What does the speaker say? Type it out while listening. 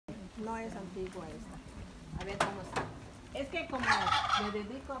no es antigua esta. A ver cómo está. Es que como me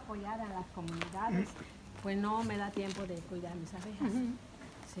dedico a apoyar a las comunidades, pues no me da tiempo de cuidar mis abejas.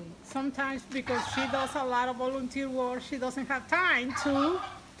 Sí. Sometimes because she does a lot of volunteer work, she doesn't have time to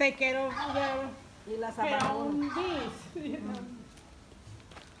take care of Y las her own abandono. bees. You know?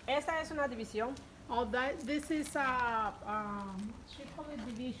 Esta es una división. Oh, this is a she call it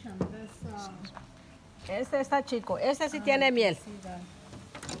division. Este está chico. Este sí tiene miel.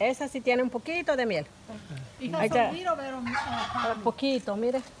 Esta sí tiene un poquito de miel. It Ahí has a está. little bit of Un poquito,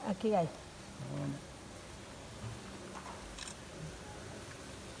 mire, aquí hay.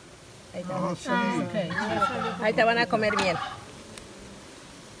 Ahí te, Oh, sí. okay. ahí te van a comer miel.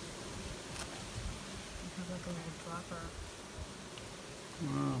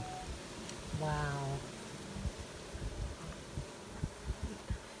 Wow. Wow.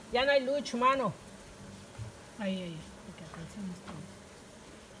 Ya no hay luz, humano. Ahí.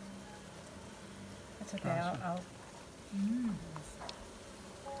 It's okay, I'll...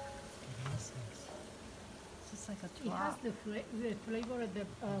 It's like a It has drop. the flavor of the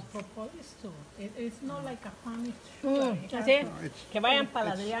propolis too. It's not like a honey sugar. It has Así, No, it's, que vayan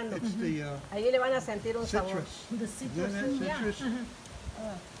paladeando. it's the Allí le van a sentir un sabor. citrus. the Isn't citrus. it Yeah. citrus?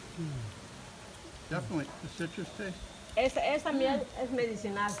 Definitely, the citrus taste. Esta miel es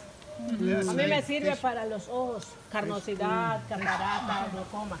medicinal. Yes, A mí me they- sirve para los ojos, carnosidad, catarata,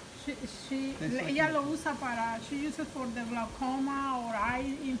 glaucoma. Ella lo usa para, she uses for the glaucoma or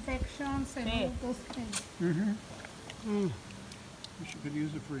eye infections and Sí. all those things. Wish you could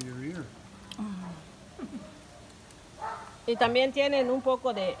use it for your ear. Y también tienen un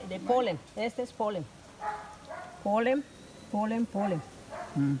poco de polen. Este es polen. Polen.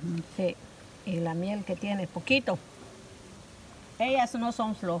 Sí. Y la miel que tiene, poquito. Ellas no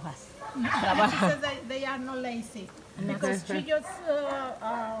son flojas. She Trabajan. says that they are not lazy because she just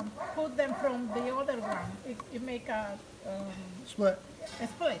put them from the other one. It make a Split.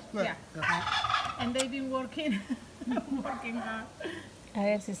 split. Split. Yeah. And they've been working hard. A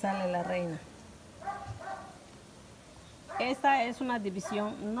ver si sale la reina. Esta es una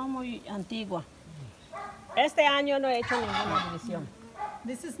división no muy antigua. Este año no he hecho ninguna división.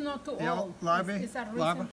 This is not too Yeah, old. larvae, It's a recent larva.